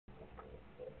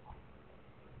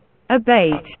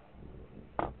abate,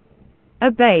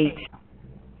 abate,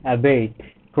 abate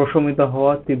প্রশমিত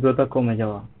হওয়া, তীব্রতা কমে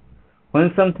যাওয়া। When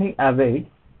something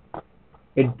abates,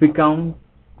 it becomes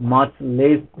much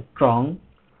less strong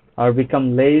or become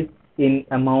less in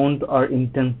amount or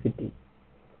intensity.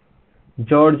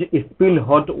 George spilled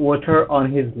hot water on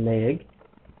his leg.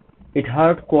 It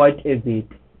hurt quite a bit.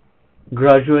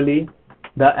 Gradually,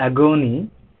 the agony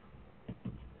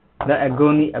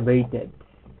abated.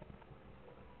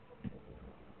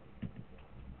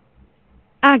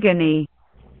 agony,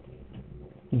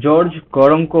 George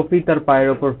গরম coffee তার পায়ের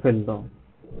ওপর ফেলল।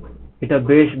 এটা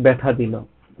বেশ ব্যথা দিল।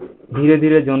 ধীরে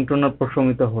ধীরে যন্ত্রণা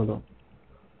প্রশমিত হলো।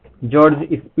 George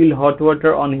spilled hot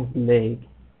water on his leg.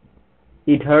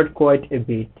 It hurt quite a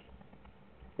bit.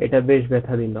 এটা বেশ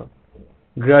ব্যথা দিল।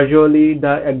 Gradually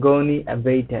the agony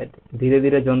abated. ধীরে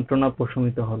ধীরে যন্ত্রণা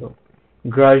প্রশমিত হলো।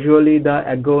 Gradually the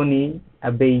agony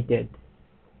abated.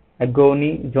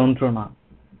 Agony যন্ত্রণা।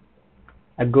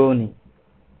 Agony.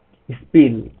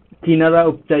 Spill কিনারা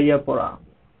উপচাইয়া পড়া।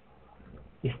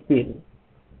 Spill.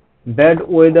 Bad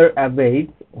weather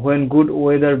abates when good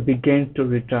weather begins to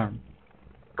return.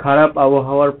 খারাপ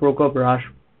আবহাওয়ার প্রকোপ হ্রাস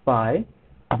পায়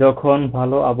যখন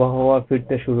ভালো আবহাওয়া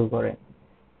ফিরতে শুরু করে।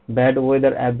 Bad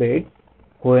weather abates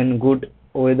when good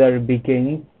weather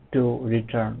begins to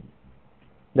return.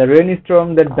 The rainstorm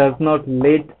that does not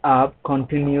let up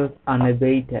continues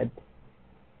unabated.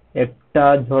 একটা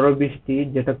ঝড়ো বৃষ্টি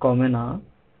যেটা কমে না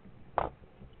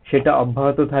সেটা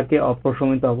অব্যাহত থাকে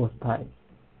অপ্রশমিত অবস্থায়।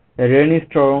 The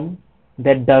rainstorm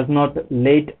that does not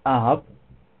let up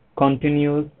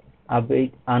continues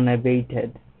unabated.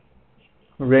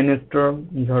 Rainstorm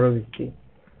ঝড়ো বৃষ্টি।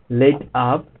 Let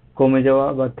up কমে যাওয়া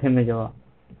বা থেমে যাওয়া।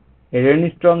 A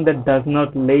rainstorm that does not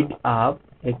let up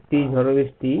একটি ঝড়ো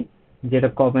বৃষ্টি যেটা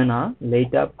কমে না,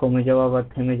 let up কমে যাওয়া বা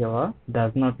থেমে যাওয়া,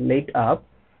 does not let up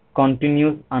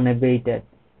continues unabated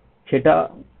সেটা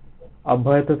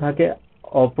অব্যাহত থাকে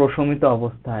অপ্রশমিত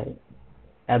অবস্থায়।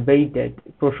 Abated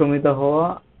প্রশমিত হওয়া,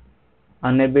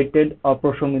 unabated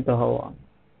অপ্রশমিত হওয়া।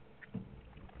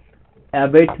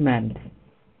 Abatement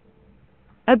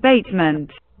abatement,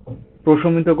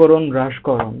 প্রশমিতকরণ,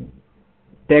 হ্রাসকরণ।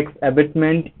 Tax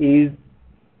abatement is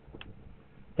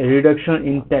a reduction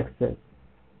in taxes.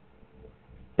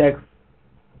 Tax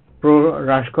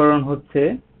হ্রাসকরণ হচ্ছে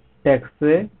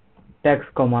ট্যাক্স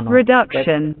কমানো।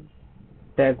 reduction,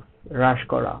 ট্যাক্স হ্রাস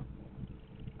করা।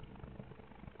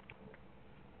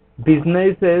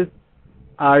 Businesses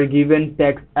are given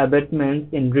tax abatements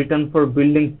in return for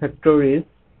building factories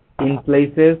in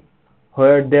places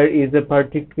where there is a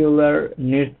particular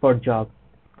need for jobs.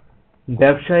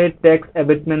 ব্যবসায়ে tax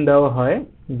abetment দেওয়া হয়।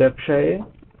 ব্যবসায়ে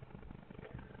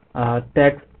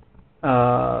tax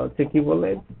কি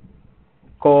বলে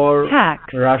কর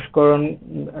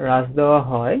হ্রাস দেওয়া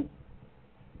হয়।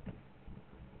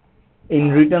 In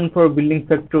return for building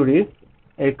factories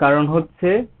এর কারণ হচ্ছে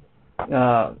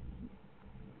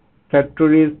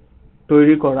ফ্যাক্টরিজ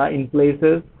তৈরি করা in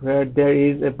places where there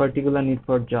is a particular need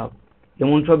for job.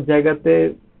 এমন সব জায়গাতে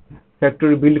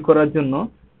ফ্যাক্টরি বিল্ড করার জন্য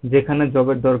যেখানে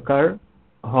জবের দরকার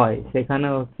হয় সেখানে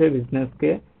হচ্ছে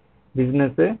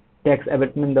বিজনেসে ট্যাক্স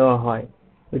অ্যাবেটমেন্ট দেওয়া হয়।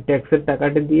 ওই ট্যাক্সের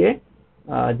টাকাটা দিয়ে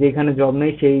যেখানে জব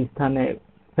নেই সেই স্থানে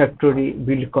ফ্যাক্টরি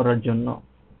বিল্ড করার জন্য,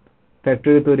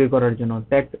 ফ্যাক্টরি তৈরি করার জন্য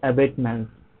ট্যাক্স অ্যাবেটমেন্ট,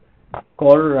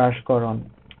 কর হ্রাসকরণ।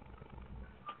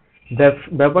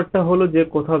 ব্যাপারটা হলো যে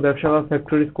কোথাও ব্যবসা বা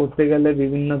ফ্যাক্টরি করতে গেলে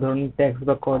বিভিন্ন ধরনের ট্যাক্স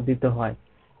বা কর দিতে হয়,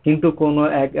 কিন্তু কোনো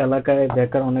এক এলাকায়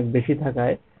বেকার অনেক বেশি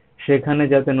থাকায় সেখানে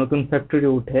যাতে নতুন ফ্যাক্টরি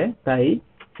উঠে তাই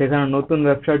সেখানে নতুন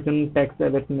ব্যবসার জন্য ট্যাক্স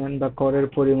অ্যাবেটমেন্ট বা করের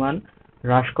পরিমাণ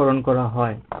হ্রাসকরণ করা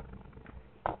হয়।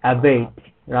 অ্যাবেট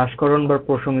হ্রাসকরণ বা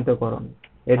প্রশমিতকরণ।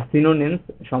 এর সিনোনিমস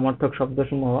সমার্থক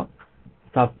শব্দসমূহ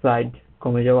সাবসাইড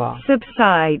কমে যাওয়া,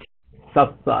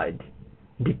 সাবসাইড,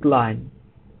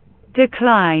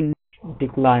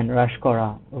 ডিক্লাইন হ্রাস করা,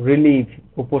 রিলিভ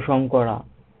উপশম করা,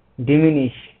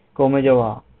 ডিমিনিশ কমে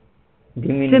যাওয়া,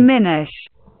 diminish,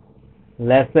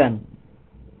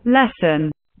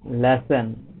 লেসেন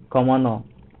কমানো,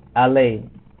 অ্যালে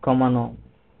কমানো,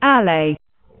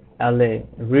 অ্যালে,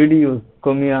 রিডিউস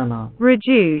কমিয়ে আনা,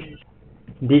 reduce,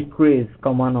 ডিক্রিজ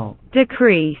কমানো,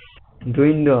 decrease,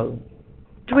 ডুইন্ডল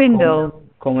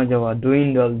কমে যাওয়া,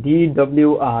 ডুইন্ডল,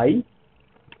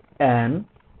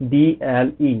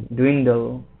 DWINDLE ডুইন্ডল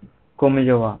কমে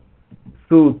যাওয়া,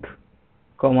 সুথ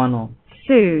কমানো,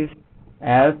 soothe,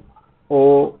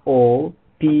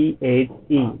 SOOTHE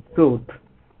সুথ,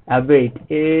 অ্যাবেট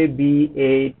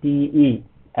ABATE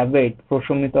অ্যাবেট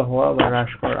প্রশমিত হওয়া বা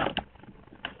হ্রাস করা।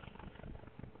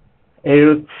 এর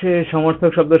হচ্ছে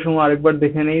সমর্থক শব্দসমূহ আরেকবার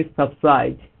দেখে নেই।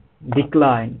 Subside,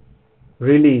 decline,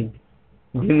 release,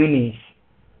 diminish,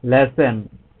 lessen,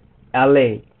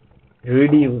 allay,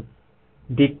 reduce,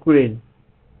 decrease,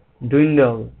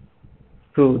 dwindle,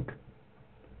 soothe।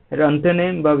 এর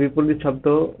অ্যান্টোনিম বা বিপরীত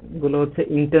শব্দগুলো হচ্ছে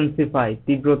ইন্টেন্সিফাই,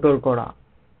 তীব্রতর করা,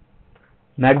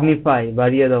 ম্যাগনিফাই,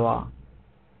 বাড়িয়ে দেওয়া,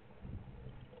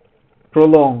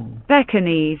 প্রলং,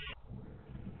 Pekingese,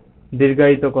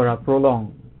 দীর্ঘায়িত করা, প্রলং,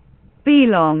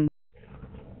 belong,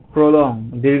 প্রলং,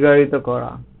 দীর্ঘায়িত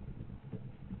করা,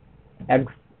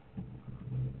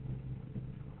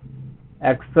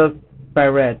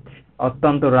 exasperate,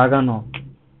 অত্যন্ত রাগানো,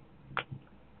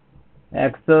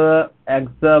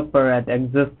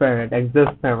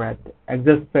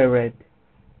 exasperate,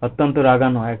 অত্যন্ত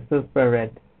রাগানো,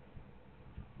 exasperate,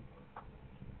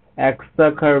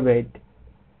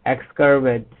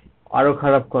 exacerbate, আরো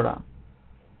খারাপ করা,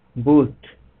 boost,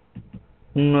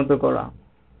 উন্নত করা,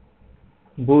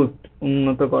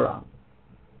 উন্নত করা,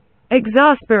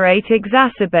 exasperate,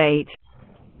 exacerbate,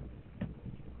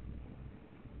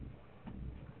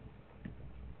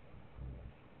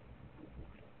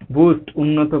 boost,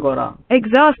 উন্নত করা,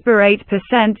 exasperate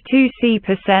percent 2c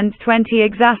percent 20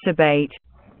 exacerbate,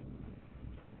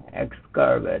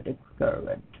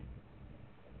 exacerbate,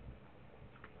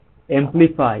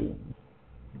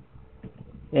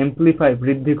 amplify,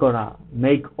 বৃদ্ধি করা,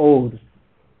 make worse,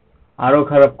 আরো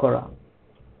খারাপ করা,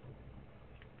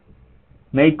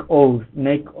 make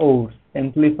worse,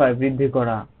 amplify, বৃদ্ধি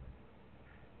করা,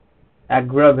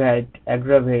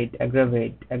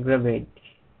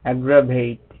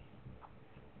 aggravate,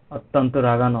 অত্যন্ত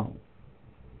রাগানো,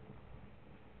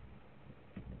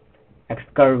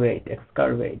 excarbate,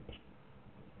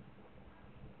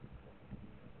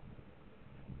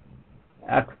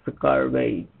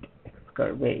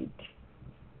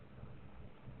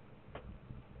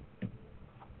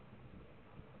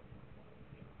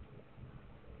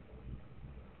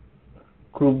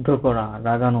 ক্রুদ্ধ করা,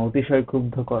 রাগানো, অতিশয়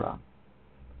ক্রুদ্ধ করা,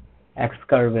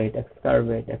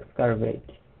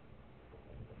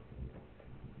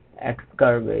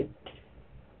 excarbate,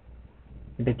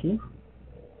 এটা কি?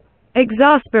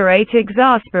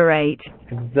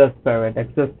 exasperate,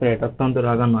 exasperate, অত্যন্ত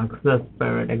রাগানো,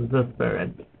 exasperate,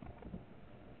 excavate,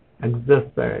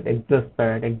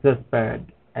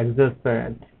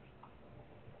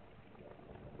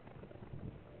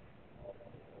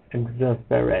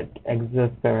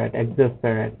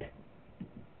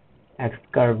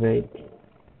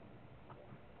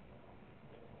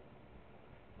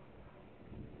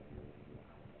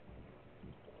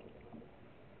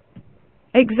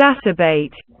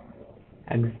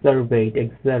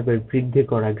 exacerbate, বৃদ্ধি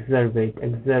করা,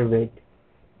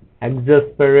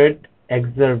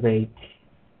 exasperate,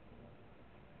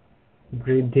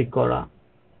 বৃদ্ধি করা,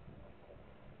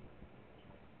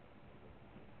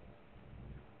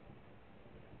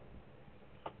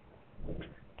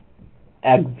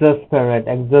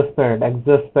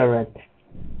 exasperate,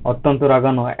 অত্যন্ত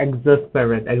রাগানো,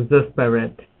 exasperate,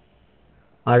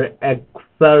 R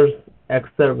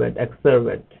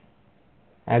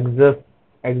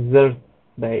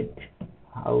exacerbate,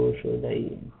 how should I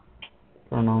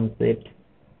pronounce it?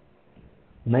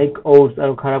 make worse,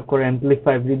 আরো খারাপ করা,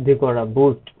 amplify, বৃদ্ধি করা,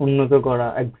 boost, উন্নত করা,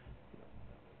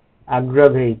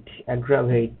 aggravate,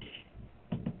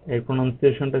 এর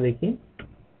প্রনাউন্সিয়েশনটা দেখি,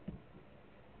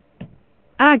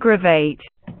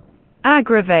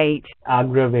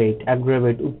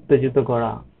 aggravate, উত্তেজিত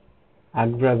করা,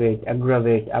 aggravate.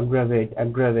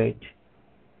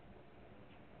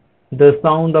 The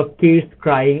sound of kids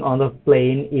crying on the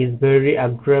plane is very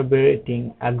aggravating.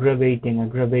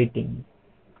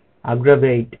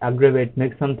 Aggravate,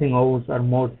 make something worse or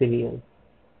more serious.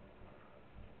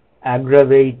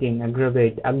 Aggravating,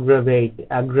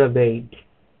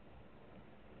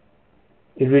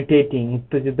 irritating,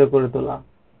 উত্তেজিত করে তোলা,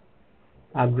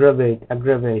 aggravate.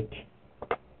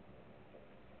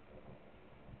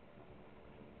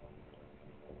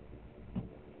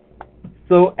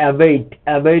 So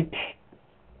abate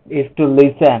is to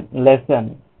lessen,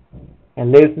 and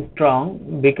less strong,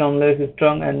 become less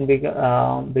strong, and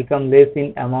become less in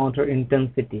amount or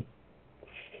intensity.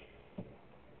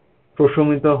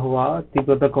 প্রশমিত হওয়া,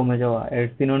 তীব্রতা কমে যাওয়া। এর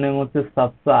synonym হচ্ছে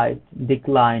subside,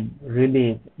 decline,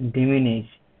 relieve, diminish,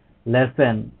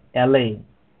 lessen, allay,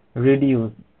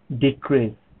 reduce,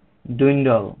 decrease,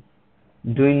 dwindle,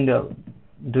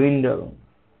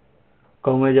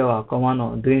 কমে যাওয়া, কমানো,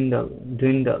 dwindle,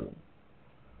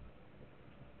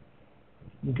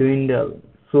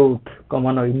 soothe,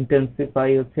 কমানো, intensify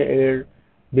হচ্ছে এর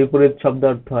বিপরীত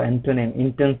শব্দার্থ, অ্যান্টোনিম,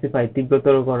 intensify,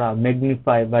 তীব্রতর করা,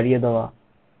 magnify, বাড়িয়ে দেওয়া,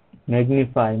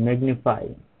 magnify,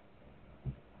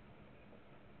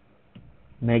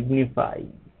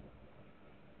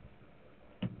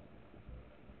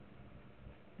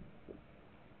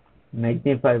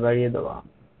 ম্যাগনিফাই বাড়িয়ে দেওয়া।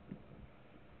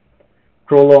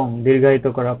 প্রলং দীর্ঘায়িত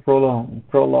করা, প্রলং।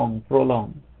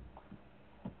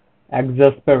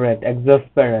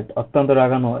 এক্সাসপারেট অত্যন্ত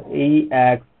রাগানো,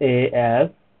 EXAS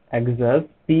এক্সাস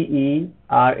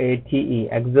PERATE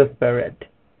এক্সাসপারেট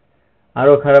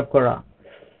আরো খারাপ করা,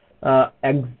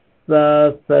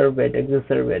 exacerbate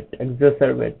EXACERBATE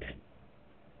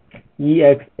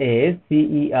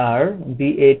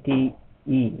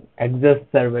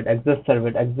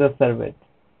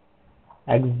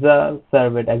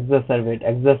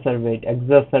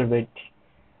exacerbate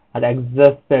আর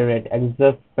exasperate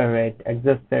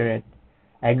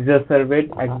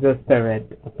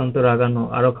অত্যন্ত রাগানো,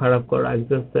 আরো খারাপ করা,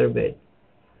 exacerbate।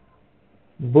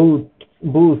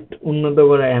 বুস্ট উন্নত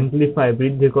করা, amplify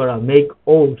বৃদ্ধি করা, make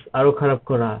worse আরো খারাপ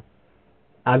করা,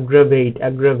 aggravate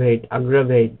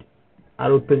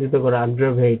আরো উত্তেজিত করা,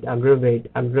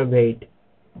 aggravate।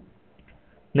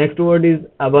 Next word is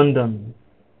abandon.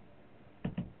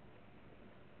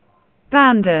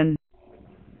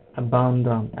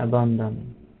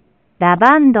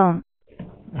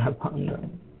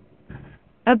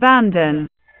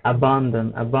 Abandon.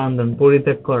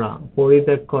 পরিত্যাগ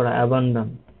করা, abandon।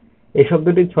 এই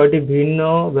শব্দটি 6টি ভিন্ন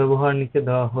ব্যবহার নিচে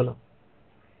দেওয়া হলো।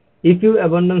 If you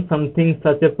abandon something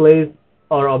such a place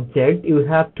or object, you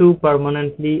have to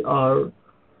permanently or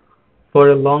for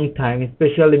a long time,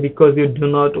 especially because you do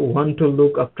not want to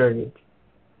look after it.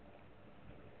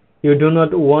 You do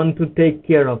not want to take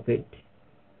care of it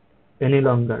any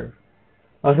longer.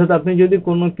 অর্থাৎ আপনি যদি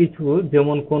কোনো কিছু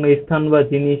যেমন কোনো স্থান বা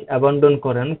জিনিস abandon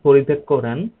করেন, পরিত্যাগ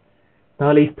করেন,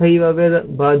 তাহলে স্থায়ীভাবে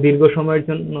বা দীর্ঘ সময়ের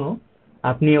জন্য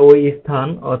আপনি ওই স্থান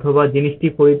অথবা জিনিসটি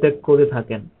পরিত্যাগ করে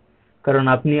থাকেন, কারণ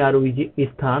আপনি আর ওই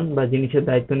স্থান বা জিনিসের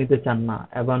দায়িত্ব নিতে চান না।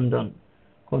 abandon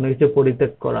কোনো কিছু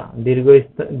পরিত্যাগ করা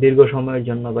দীর্ঘ সময়ের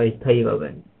জন্য বা স্থায়ীভাবে।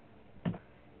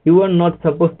 You are not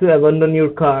supposed to abandon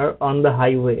your car on the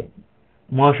highway.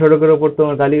 মহাসড়কের উপর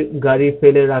তোমার গাড়ি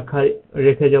ফেলে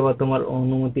রেখে যাওয়া তোমার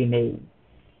অনুমতি নেই।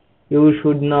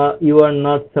 You are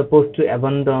not supposed to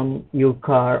abandon your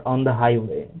car on the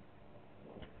highway.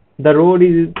 The road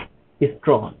is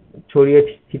strewn. ছড়িয়ে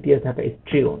ছিটিয়ে থাকা,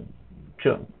 strewn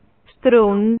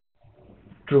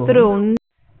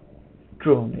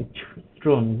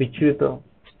বিচ্ছুরিত,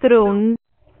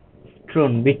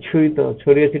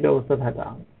 ছড়িয়ে ছিটিয়ে অবস্থা থাকা।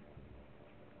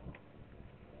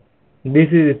 This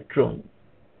is strewn.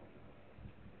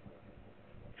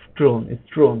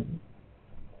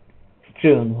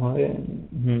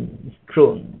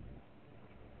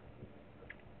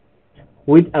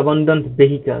 With abandoned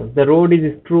vehicles. The road is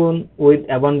strewn with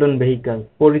abandoned vehicles.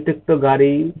 পরিত্যক্ত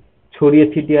গাড়ি ছড়িয়ে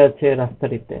ছিটিয়ে আছে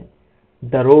রাস্তাটিতে।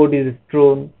 The road is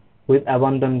strewn with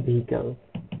abandoned vehicles.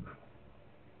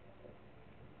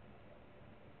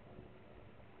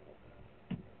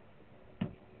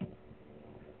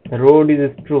 The road is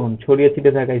strewn. ছড়িয়ে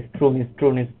ছিটিয়ে থাকা, strewn.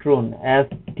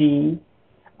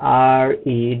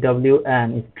 STREWN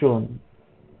strewn.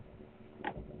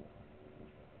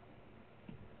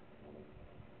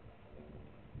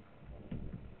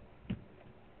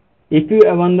 If you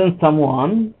abandon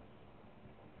someone,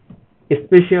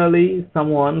 especially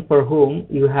someone for whom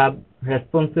you have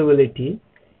responsibility,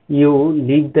 you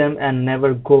leave them and never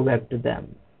go back to them.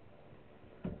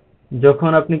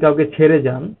 যখন আপনি কাউকে ছেড়ে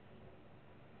যান,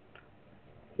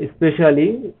 specially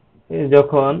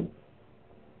যখন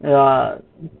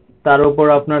তার উপর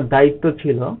আপনার দায়িত্ব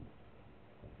ছিল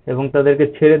এবং তাদেরকে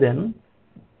ছেড়ে দেন,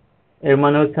 এর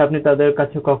মানে হচ্ছে আপনি তাদের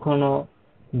কাছে কখনো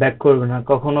ব্যাক করবেন না,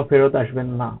 কখনো ফেরত আসবেন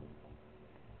না।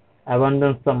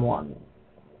 abandon someone।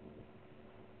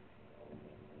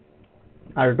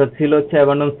 আর এটা ছিল হচ্ছে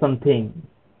abandon something।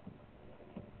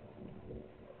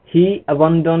 He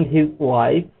abandoned his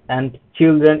wife and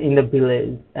children in the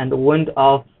village and went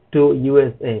off to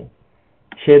USA.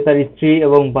 সে তার স্ত্রী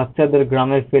এবং বাচ্চাদের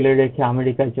গ্রামে ফেলে রেখে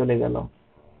আমেরিকায় চলে গেল।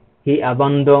 He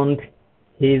abandoned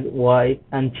his wife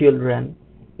and children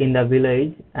in the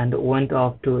village and went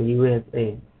off to USA.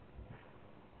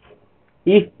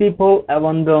 If people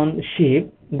abandon ship,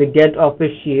 they get off a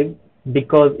ship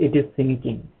because it is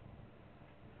sinking.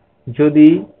 যদি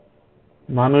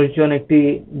মানুষজন একটি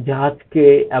জাহাজকে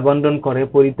abandon করে,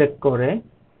 পরিত্যাগ করে,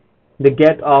 they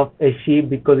get off a ship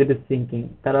because it is sinking.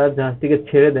 তারা জাহাজটিকে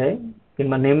ছেড়ে দেয়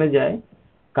কিংবা নেমে যায়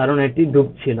কারণ এটি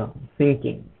ডুবছিল।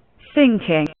 sinking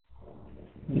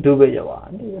ডুবে যাওয়া।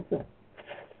 ঠিক আছে।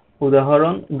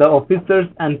 উদাহরণ, the officers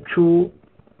and crew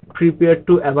prepared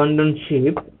to abandon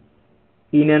ship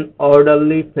in an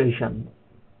orderly fashion.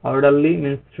 Orderly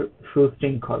means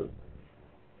সুশৃঙ্খল।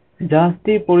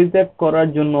 জাহাজটি পরিত্যাগ করার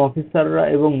জন্য অফিসাররা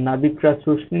এবং নাবিকরা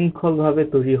সুশৃঙ্খলভাবে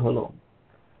তৈরি হলো।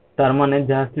 তার মানে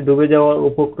জাহাজটি ডুবে যাওয়ার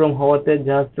উপক্রম হওয়াতে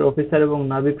জাহাজটির অফিসার এবং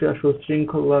নাবিকরা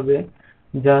সুশৃঙ্খলভাবে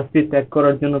জাহাজটি ত্যাগ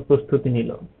করার জন্য প্রস্তুতি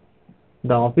নিল।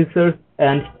 The officers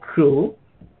and crew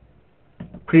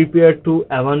prepared to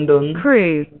abandon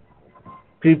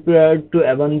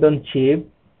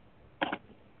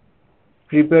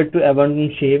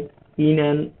ship in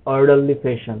an orderly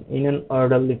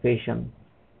fashion.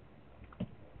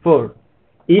 4.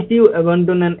 If you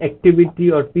abandon an activity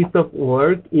or piece of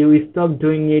work, you stop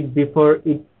doing it before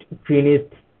it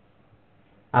finished.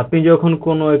 আপনি যখন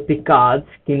কোনো একটি কাজ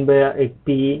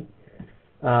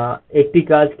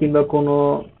কিংবা কোনো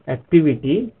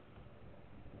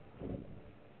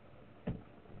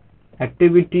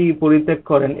অ্যাক্টিভিটি পরিত্যাগ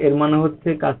করেন, এর মানে হচ্ছে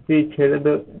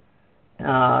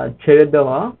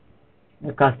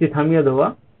কাজটি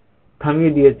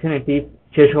থামিয়ে দিয়েছেন এটি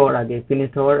শেষ হওয়ার আগে,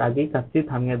 ফিনিশ হওয়ার আগে কাজটি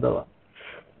থামিয়ে দেওয়া,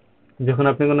 যখন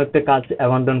আপনি কোনো একটা কাজ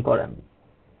অ্যাবান্ডন করেন।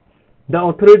 The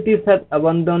authorities have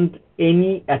abandoned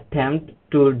any attempt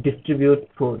to distribute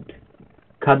food.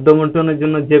 খাদ্য বন্টনের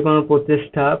জন্য যে কোনো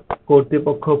প্রচেষ্টা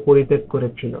কর্তৃপক্ষ পরিত্যাগ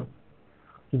করেছিল।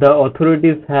 The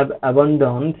authorities have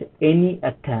abandoned any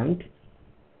attempt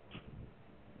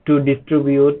to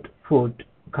distribute food.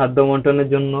 খাদ্য বন্টনের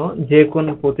জন্য যে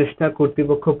কোনো প্রচেষ্টা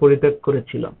কর্তৃপক্ষ পরিত্যাগ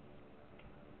করেছিল।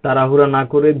 তাড়াহুড়া না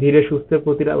করে ধীরে সুস্থে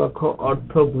প্রতিটা বাক্য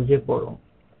অর্থ বুঝে পড়ো।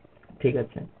 ঠিক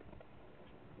আছে।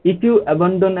 If you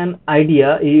abandon an idea,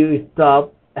 you stop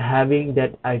having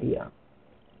that idea.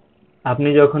 আপনি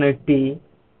যখন একটি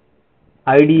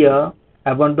আইডিয়া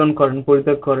অ্যাবান্ডন করেন,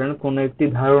 পরিত্যাগ করেন, কোন একটি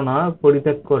ধারণা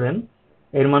পরিত্যাগ করেন,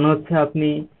 এর মানে হচ্ছে আপনি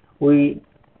ওই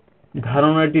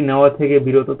ধারণাটি নেওয়া থেকে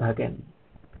বিরত থাকেন,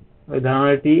 ওই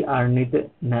ধারণাটি আর নিতে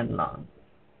নেন না,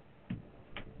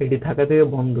 এটি থাকা থেকে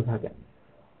বন্ধ থাকেন।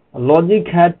 Logic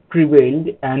had prevailed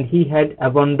and he had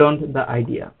abandoned the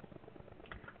idea.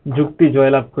 যুক্তি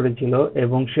জয়লাভ করেছিল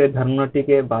এবং সে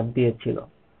ধারণাটিকে বাদ দিয়েছিল।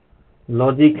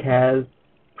 Logic has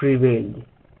prevailed,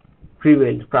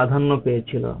 প্রাধান্য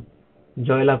পেয়েছিল,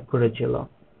 জয়লাভ করেছিল।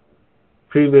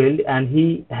 Prevailed and he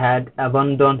had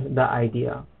abandoned the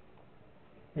idea.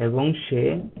 এবং সে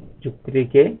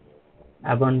যুক্তিটিকে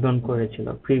abandon করেছিল।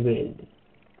 Prevailed,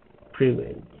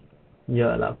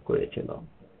 জয়লাভ করেছিল।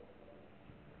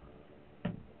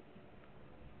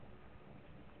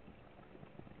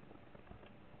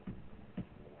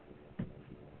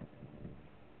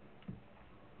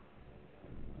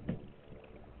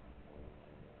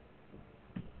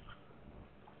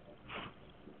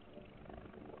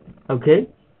 Okay,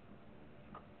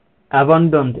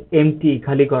 abandoned, empty,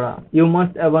 খালি করা। You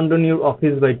must abandon your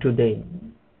office by today.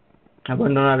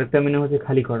 Abandon আরেকটা মিনিং হচ্ছে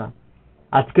খালি করা।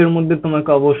 আজকের মধ্যে তোমাকে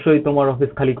অবশ্যই তোমার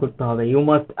অফিস খালি করতে হবে। You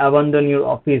must abandon your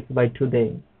office by today.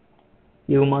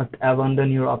 You must abandon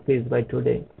your office by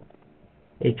today.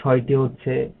 এই 6টি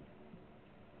হচ্ছে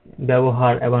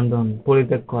ব্যবহার abandon,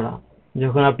 পরিত্যাগ করা।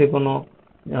 যখন আপনি কোনো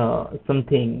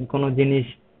কোনো জিনিস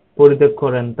পরিত্যাগ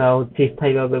করেন, তা হচ্ছে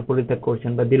স্থায়ীভাবে পরিত্যাগ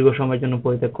করছেন বা দীর্ঘ সময়ের জন্য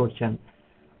পরিত্যাগ করছেন,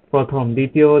 প্রথম।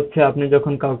 দ্বিতীয় হচ্ছে আপনি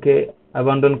যখন কাউকে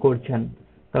অ্যাবান্ডন করছেন,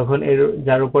 তখন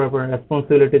যার উপর আপনার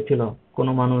রেসপন্সিবিলিটি ছিল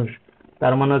কোনো মানুষ,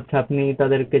 তার মানে হচ্ছে আপনি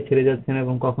তাদেরকে ছেড়ে যাচ্ছেন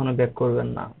এবং কখনো ব্যাক করবেন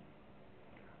না।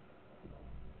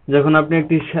 যখন আপনি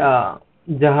একটি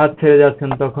জাহাজ ছেড়ে যাচ্ছেন,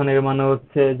 তখন এর মানে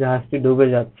হচ্ছে জাহাজটি ডুবে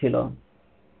যাচ্ছিল।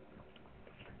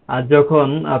 আর যখন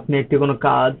আপনি একটি কোনো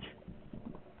কাজ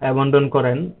অ্যাবান্ডন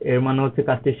করেন, এর মানে হচ্ছে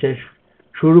কাজটি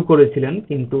শুরু করেছিলেন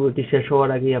কিন্তু এটি শেষ হওয়ার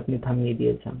আগেই আপনি থামিয়ে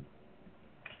দিয়েছেন।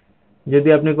 যদি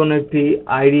আপনি কোনো একটি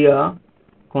আইডিয়া,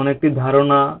 কোন একটি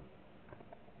ধারণা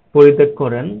পরিত্যাগ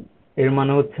করেন, এর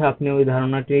মানে হচ্ছে আপনি ওই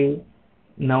ধারণাটি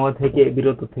নেওয়া থেকে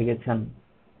বিরত থেকেছেন।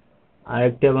 আর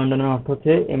একটি অ্যাবান্ডনের অর্থ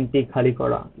হচ্ছে এমটি, খালি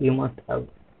করা। You must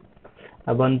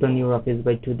abandon your office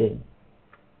by today.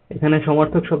 এখানে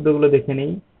সমার্থক শব্দগুলো দেখে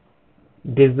নেই।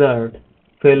 ডেজার্ট,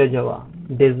 ফেলে যাওয়া।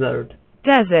 ডেজার্ট,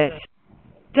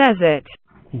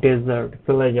 ডেজার্ট,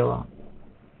 ফেলে যাওয়া।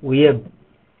 ওয়েভ,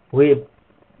 ওয়েভ,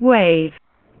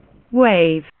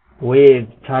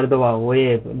 ছাড় দেওয়া।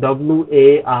 ওয়েভ,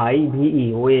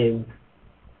 WAIVE,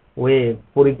 ওয়েভ,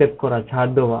 পরিত্যাগ করা,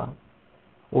 ছাড় দেওয়া।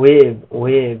 ওয়েভ,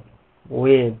 WAIVE,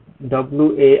 ওয়েভ,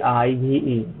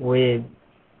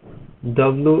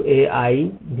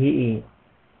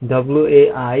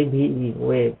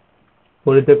 ওয়েভ,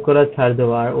 পরিত্যাগ করা, ছাড়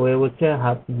দেওয়া। আর ওয়েভ হচ্ছে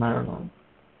হাত নাড়ানো।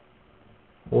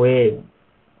 Wave,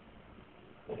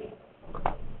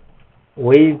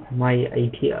 wave my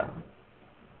idea.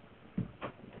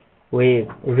 Wave,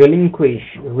 relinquish,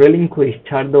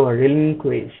 ছাড় দেওয়া।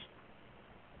 relinquish,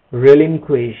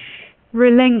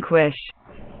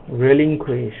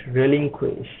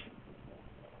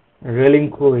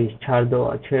 ছাড়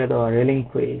দেওয়া, ছেড়ে দেওয়া।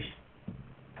 relinquish,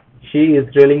 she is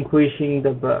relinquishing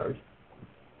the bird.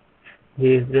 He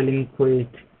is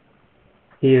relinquished.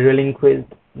 He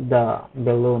relinquished the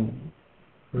balloon.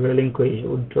 Relinquish,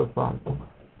 Urdhva form.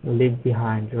 Leave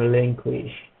behind.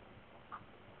 Relinquish.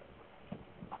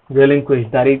 Relinquish,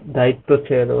 দায়িত্ব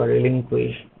ছেড়ে দেওয়া,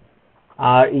 relinquish.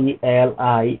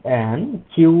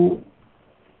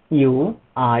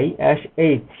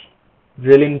 relinquish.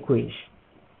 Relinquish.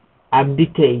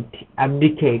 Abdicate,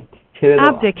 abdicate, ছেড়ে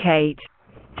দেওয়া। abdicate,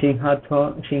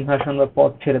 সিংহাসন বা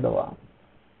পদ ছেড়ে দেওয়া।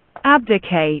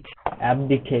 abdicate,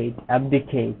 abdicate,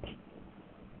 abdicate,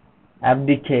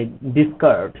 abdicate,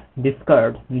 discard,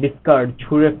 discard, discard,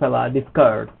 ছুঁড়ে ফেলা,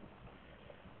 discard,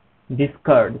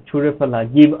 discard, ছুঁড়ে ফেলা,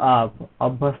 give up,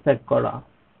 অভ্যাস ত্যাগ করা,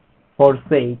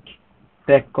 forsake,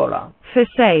 ত্যাগ করা,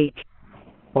 forsake,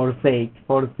 forsake,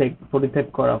 forsake, পরিত্যাগ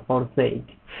করা, forsake,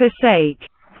 forsake,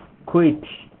 quit,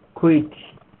 quit,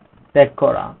 ত্যাগ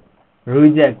করা,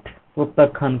 reject,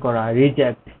 প্রত্যাখ্যান করা,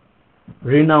 reject,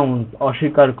 renounce,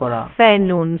 অস্বীকার করা,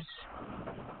 fenounce,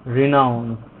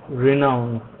 renounce,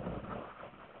 renounce,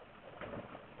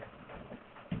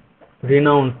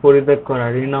 renounce, পরিত্যাগ করা,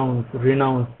 renounce,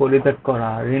 renounce, পরিত্যাগ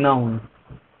করা, renounce.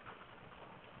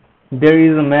 There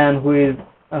is a man who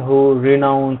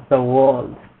renounced the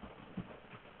world.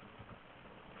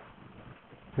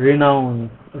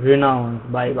 Renounce, renounce,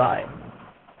 bye bye.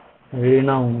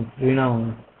 Renounce,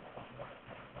 renounce.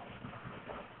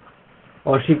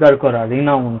 অস্বীকার করা,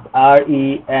 renounce,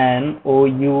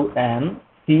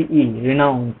 renounce,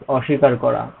 renounce, অস্বীকার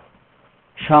করা।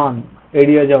 shun,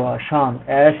 এড়িয়ে যাওয়া, shun,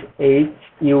 shun,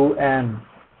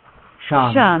 shun,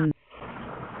 shun,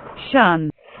 shun,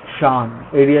 shun,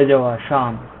 এড়িয়ে যাওয়া,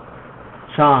 shun,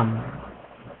 shun,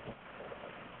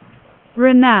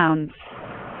 renounce,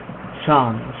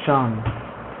 shun, shun,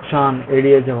 shun,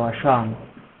 এড়িয়ে যাওয়া, shun,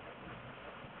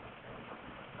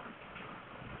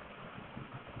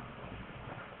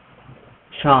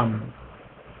 shun,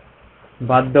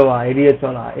 বাদ দেওয়া, এড়িয়ে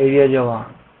চলা, এড়িয়ে যাওয়া,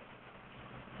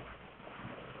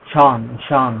 shun,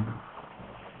 shun.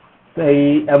 এই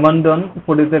abandon,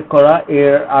 পরিত্যাগ করা,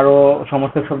 এর আরো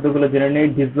সমর্থক শব্দগুলো জেনে নেই।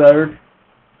 desert,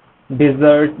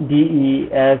 desert,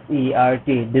 desert,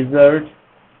 desert,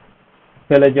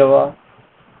 ফেলে যাওয়া,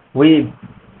 wave,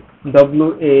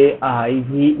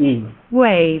 waive,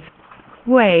 wave,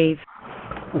 wave,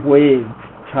 wave,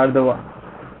 ছাড় দেওয়া,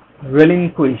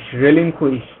 relinquish,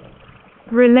 relinquish,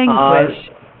 relinquish,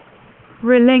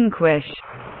 relinquish, relinquish,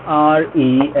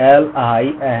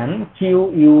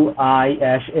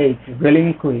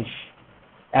 relinquish,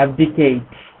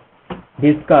 abdicate,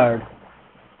 discard,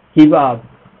 give up,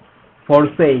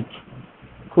 forsake,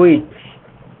 quit,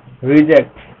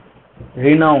 reject,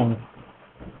 renounce,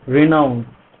 renounce,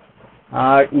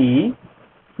 renounce,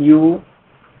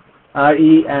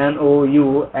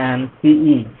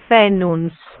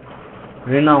 fenounce,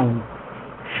 renounce,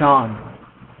 shun,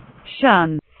 shun,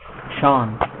 shun,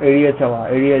 এড়িয়ে যাওয়া,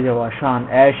 এড়িয়ে যাওয়া, shun,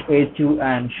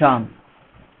 shun, shun.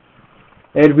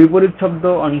 এর বিপরীত শব্দ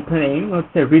অন্থনেম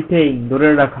হচ্ছে retain, ধরে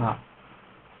রাখা,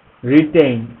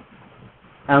 retain,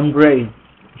 embrace,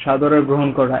 সাদরে গ্রহণ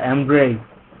করা, embrace,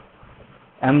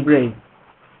 embrace,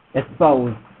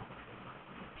 espouse,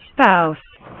 spouse,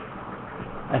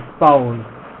 espouse,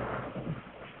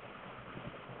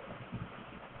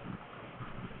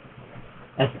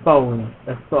 espouse,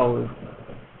 espouse,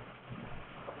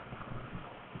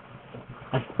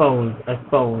 espouse,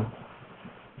 espouse,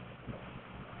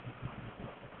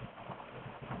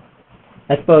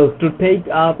 espouse, to take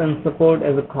up and support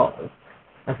as a cause,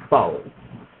 espouse,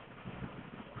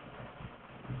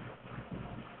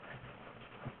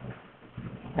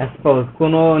 espouse,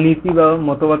 কোনো নীতি বা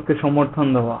মতবাদকে সমর্থন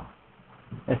দেওয়া,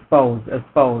 espouse,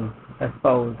 espouse,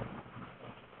 espouse,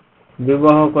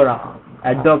 বিবাহ করা,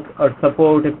 adopt or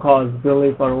support a cause,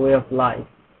 belief or way of life,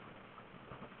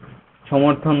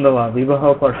 সমর্থন দেওয়া, বিবাহ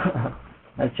করা,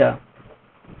 আচ্ছা,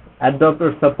 adopt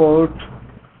or support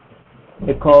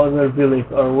a cause or belief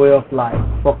or way of life,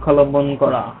 পক্ষাবলম্বন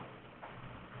করা,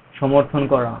 সমর্থন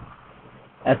করা,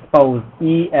 espouse,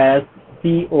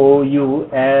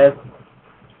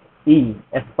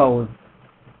 espouse,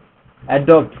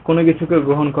 adopt, কোনো কিছুকে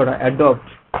গ্রহণ করা, adopt,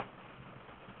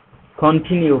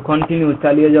 continue, continue,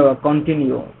 চালিয়ে যাওয়া,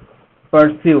 continue,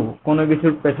 pursue, কোনো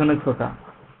কিছুর পেছনে ছোটা,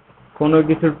 কোনো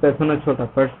কিছুর পেছনে ছোটা,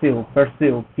 pursue,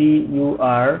 pursue, pursue,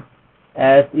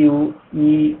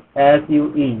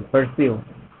 pursue,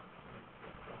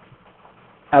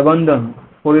 abandon,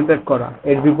 পরিত্যাগ করা,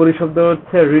 এর বিপরীত শব্দ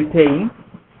হচ্ছে retain,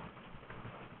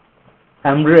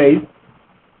 embrace,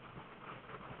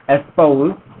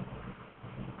 espouse,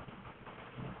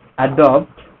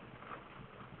 adopt,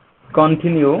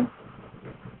 continue,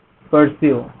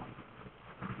 pursue.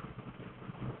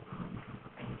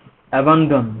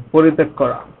 Abandon পরিত্যাগ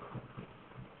করা।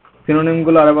 সিনোনিম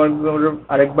গুলো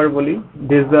আরেকবার বলি,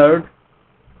 dessert,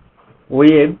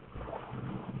 wave,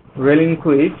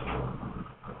 relinquish,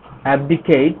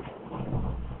 abdicate,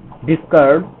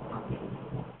 discard,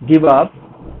 give up,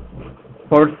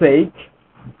 forsake,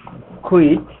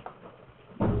 quit,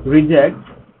 reject,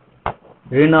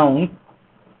 renounce,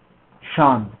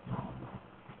 shun।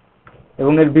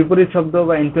 এবং এর বিপরীত শব্দ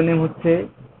বা অ্যান্টোনিম হচ্ছে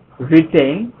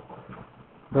রিটেইন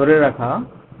ধরে রাখা,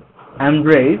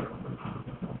 এমব্রেস,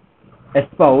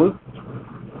 এসপাউস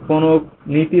কোন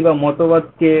নীতি বা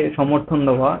মতবাদকে সমর্থন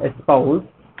দেওয়া, এসপাউস,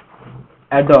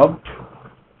 অ্যাডপ্ট,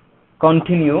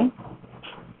 কন্টিনিউ,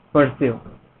 পারসিউ।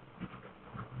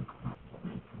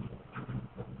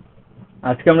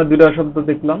 আজকে আমরা দুটো শব্দ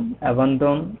দেখলাম,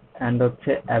 অ্যাবান্ডন এন্ড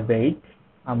হচ্ছে অ্যাবেট।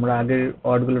 আমরা আগের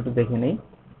ওয়ার্ডগুলো একটু দেখে নেই।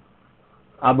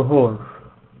 আবহর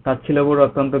তাচ্ছিল্যবোধ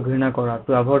অত্যন্ত ঘৃণা করা।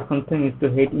 To avoid something is two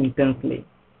hate intensely.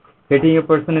 Hating a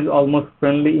person is almost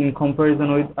friendly in comparison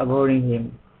with অ্যাভয়রিং হিম।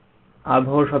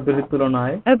 আবহর শব্দটির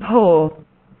তুলনায় abhor,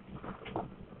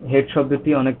 হেট শব্দটি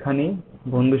অনেকখানি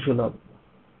বন্ধুসুলভ।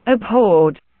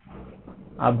 abhorred,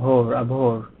 আবহর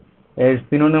আবহর এর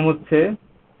সিনোনিম হচ্ছে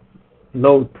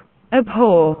Lodh.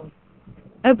 abhor,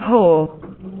 abhor,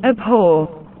 abhor,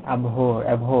 আবহর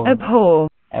অ্যাবহর abhor,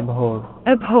 অ্যাবহর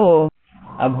abhor,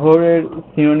 আবহরের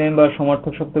synonym বা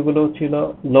সমার্থক শব্দগুলো ছিল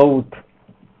লৌথ,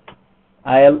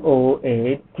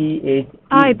 ILOATH,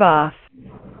 eye bath,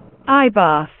 eye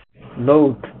bath,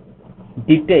 লৌথ,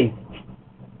 detest,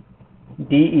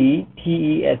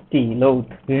 DETEST, লৌথ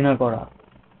ঘৃণা করা,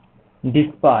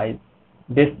 ডিসপাইজ,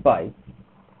 ডিসপাইজ,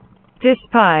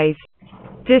 despise,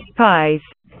 despise,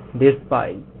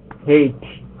 ডিসপাইজ, হেট,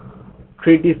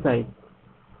 ক্রিটিসাইজ,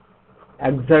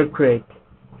 এক্সারক্রেট,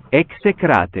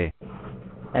 execrate,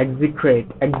 এক্সিক্রেট,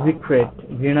 এক্সিক্রেট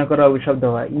ঘৃণা করা অভিশপ্ত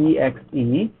হয়,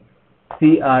 EXECRATE,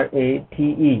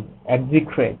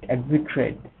 এক্সিক্রেট,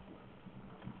 এক্সিক্রেট,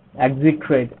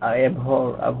 এক্সিক্রেট, abhor,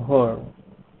 abhor,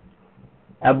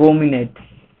 abominate,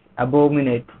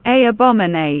 abominate,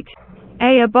 abominate,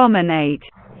 abominate,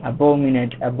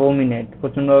 abominate, abominate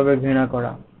প্রচন্ডভাবে ঘৃণা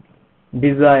করা।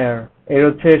 ডিজায়ার এর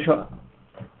হচ্ছে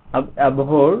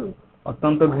abhor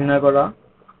অত্যন্ত ঘৃণা করা,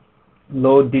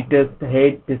 লো, ডিটেস্ট,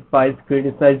 হেট, ডিসপাইজ,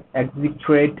 ক্রিটিসাইজ,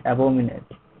 এক্সিক্রেট, অ্যাবোমিনেট।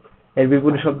 এর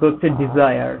বিপরীত শব্দ হচ্ছে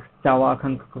ডিজায়ার চাওয়া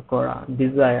আকাঙ্ক্ষা করা,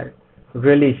 ডিজায়ার।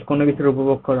 রিলিশ কোনো কিছুর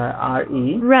উপভোগ করা,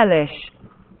 relish,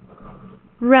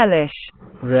 relish,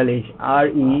 রিলিশ,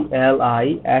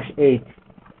 RELISH,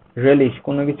 রিলিশ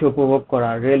কোনো কিছু উপভোগ করা,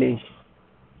 রিলিশ,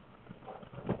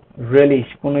 রিলিশ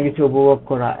কোনো কিছু উপভোগ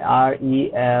করা,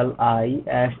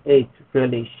 RELISH,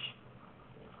 রিলিশ,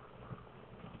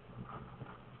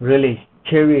 রিলিশ।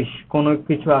 চেরিশ কোনো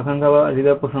কিছু আকাঙ্ক্ষা বা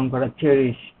হৃদয় পোষণ করা,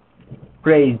 চেরিশ।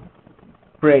 Praise,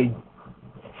 praise.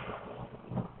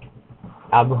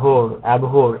 অ্যাবহর,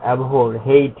 অ্যাবহর, অ্যাবহর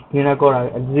হেট ঘৃণা করা,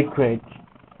 এক্সিক্রেট।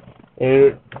 এর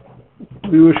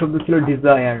বিপরীত শব্দ ছিল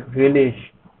ডিজায়ার, রিলিশ,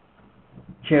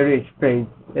 চেরিশ, প্রেইজ।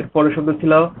 এর পরের শব্দ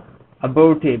ছিল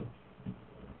অ্যাবর্টিভ,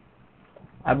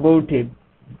 অ্যাবর্টিভ,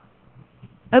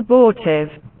 abortive,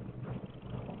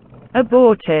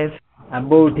 abortive,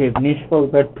 abortive নিষ্ফল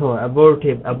ব্যর্থ,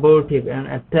 abortive, abortive an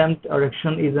attempt or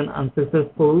action is an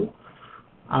unsuccessful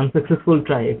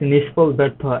try, একটি নিষ্ফল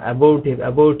ব্যর্থ, abortive,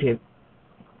 abortive,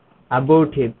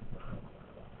 abortive।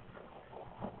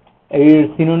 এর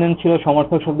সিনোনিম ছিল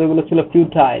সমার্থক শব্দগুলো ছিল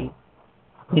futile,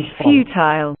 নিষ্ফল,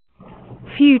 futile,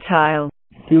 futile,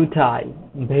 futile,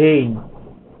 vain,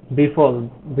 বিফল,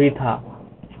 বৃথা,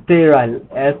 sterile,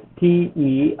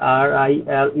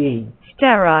 STERILE,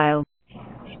 sterile,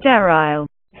 sterile,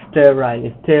 sterile,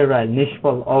 sterile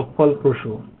নিষ্ফল,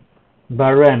 অফলপ্রসূ,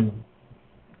 barren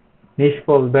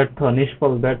নিষ্ফল ব্যর্থ,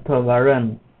 নিষ্ফল ব্যর্থ, barren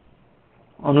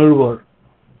অনুর্বর,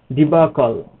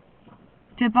 debacle,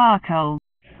 debacle,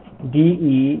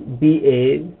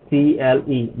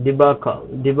 DEBACLE, debacle,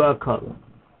 debacle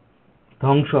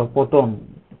ধ্বংস, পতন,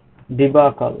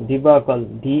 debacle, debacle,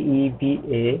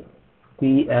 DEBACLE,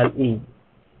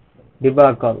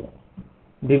 debacle,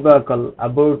 debacle,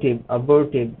 abortive,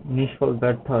 abortive নিষ্ফল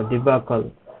ব্যর্থ, debacle,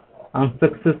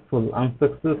 unsuccessful,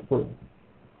 unsuccessful,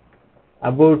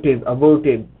 abortive,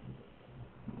 abortive।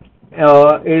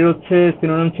 এর হচ্ছে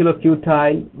সিনোনিম ছিল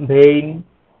futile, vain,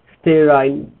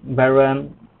 sterile, barren,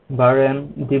 barren,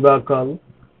 debacle,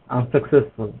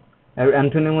 unsuccessful। এর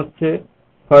অ্যান্টোনিম হচ্ছে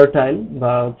fertile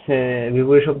বা হচ্ছে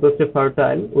বিপরীত শব্দ হচ্ছে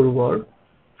fertile উর্বর,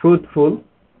 fruitful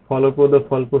ফলপ্রদ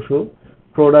ফলপ্রসূ,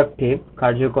 productive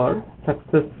কার্যকর,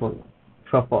 successful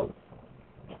সফল।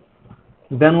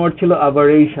 দেন ওয়ার্ড ছিল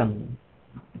aberration,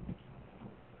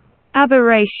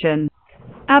 aberration,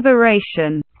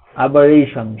 aberration,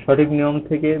 aberration সঠিক নিয়ম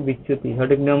থেকে বিচ্যুতি,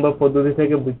 সঠিক নিয়ম বা পদ্ধতি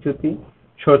থেকে বিচ্যুতি,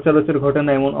 সচরাচর ঘটনা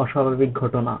এমন অস্বাভাবিক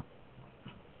ঘটনা।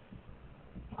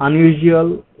 unusual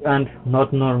and not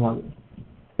normal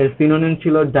এর সিনোনিম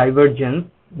ছিল divergence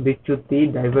বিচ্যুতি,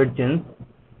 divergence,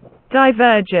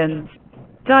 divergence,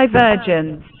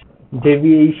 divergence,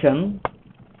 deviation,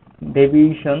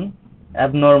 deviation,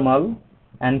 abnormal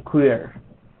and queer,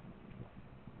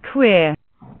 queer,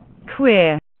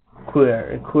 queer, queer,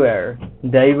 queer,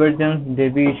 divergence,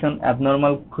 deviation,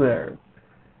 abnormal, queer,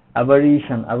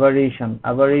 aberration, aberration,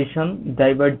 aberration,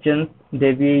 divergence,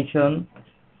 deviation,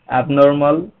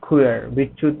 abnormal, queer,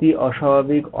 বিচ্যুতি,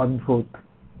 অস্বাভাবিক, অদ্ভুত,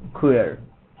 queer।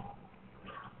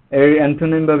 এর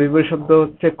অ্যান্টোনিম বা বিপরীত শব্দ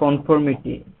হচ্ছে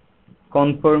conformity,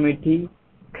 conformity,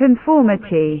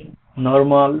 conformity,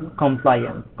 normal,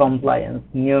 compliance, compliance,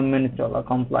 নিয়ম মেনে চলা,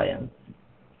 compliance।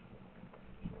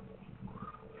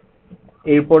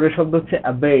 এরপরের শব্দ হচ্ছে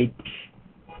abate,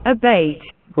 abate,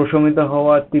 প্রশমিত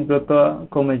হওয়া, তীব্রতা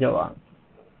কমে যাওয়া,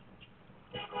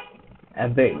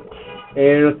 abate।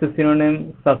 এর হচ্ছে synonym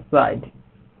subside,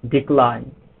 decline,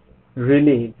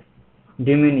 relieve,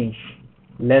 diminish,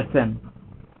 lessen,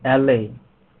 allay,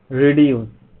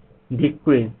 reduce,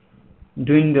 decrease,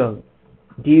 dwindle,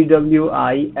 dwindle,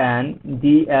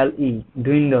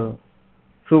 dwindle,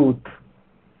 soothe,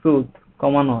 soothe,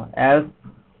 কমানো,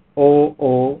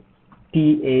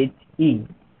 soothe,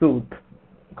 soothe,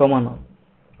 কমানো,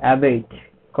 abate,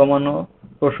 কমানো,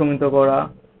 প্রশমিত করা,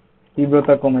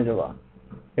 তীব্রতা কমে যাওয়া।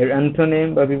 এর অ্যান্টোনিম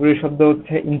বা বিপরীত শব্দ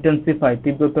হচ্ছে intensify,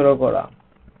 তীব্রতর করা,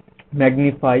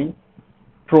 magnify,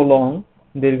 prolong,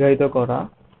 দীর্ঘায়িত করা,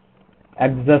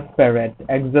 exasperate,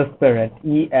 exasperate,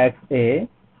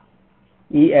 exasperate,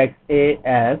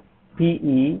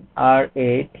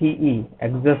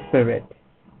 exasperate।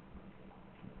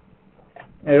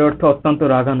 এর অর্থ অত্যন্ত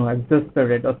রাগানো,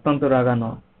 exasperate, অত্যন্ত রাগানো।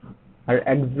 আর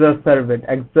exacerbate,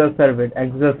 exacerbate,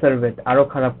 exacerbate, আরো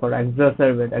খারাপ করা,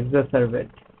 exacerbate,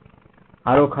 exacerbate,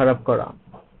 আরো খারাপ করা।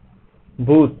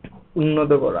 boost,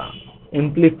 উন্নত করা,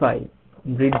 amplify,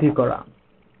 বৃদ্ধি করা,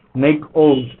 make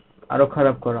old, আরো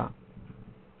খারাপ করা,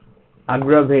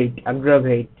 aggravate,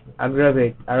 aggravate,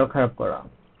 aggravate, আরো খারাপ করা,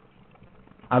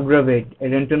 aggravate।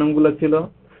 এর অ্যান্টোনিম গুলো ছিল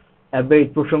abate,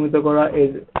 প্রশমিত করা,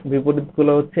 এর বিপরীত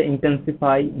গুলো হচ্ছে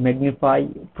intensify, magnify,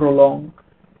 prolong,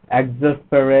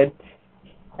 exasperate,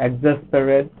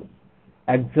 exasperate,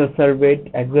 exacerbate,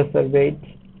 exacerbate,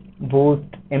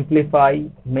 boost, amplify,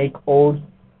 make worse,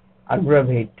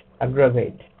 aggravate,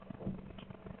 aggravate।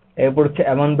 এরপর হচ্ছে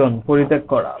abandon, পরিত্যাগ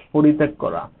করা, পরিত্যাগ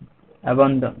করা,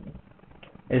 abandon।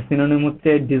 এর সিনোনিম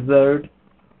হচ্ছে desert,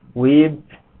 waive,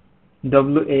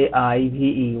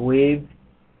 waive,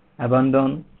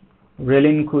 abandon,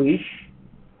 relinquish,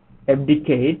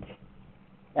 abdicate,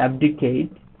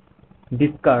 abdicate,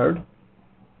 discard,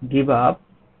 give up,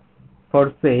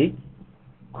 forsake,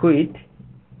 quit,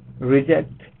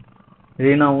 reject,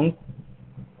 renounce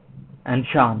and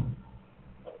shun,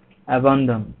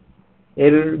 abandon।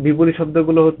 এর বিপরীত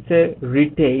শব্দগুলো হচ্ছে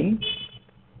retain,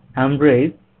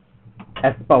 embrace,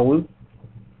 espouse,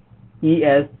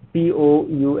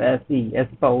 espouse,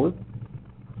 espouse,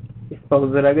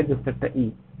 espouse এর আগে just একটা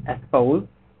espouse,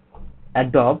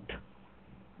 adopt,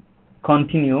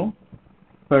 continue,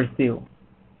 pursue।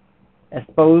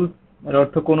 espouse এর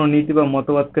অর্থ কোনো নীতি বা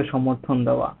মতবাদকে সমর্থন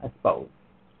দেওয়া, espouse।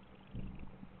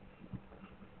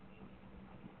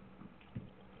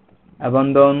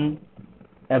 abandon,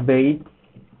 abate,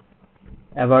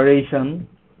 aberration,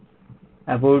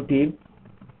 abortive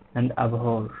and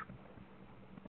abhor।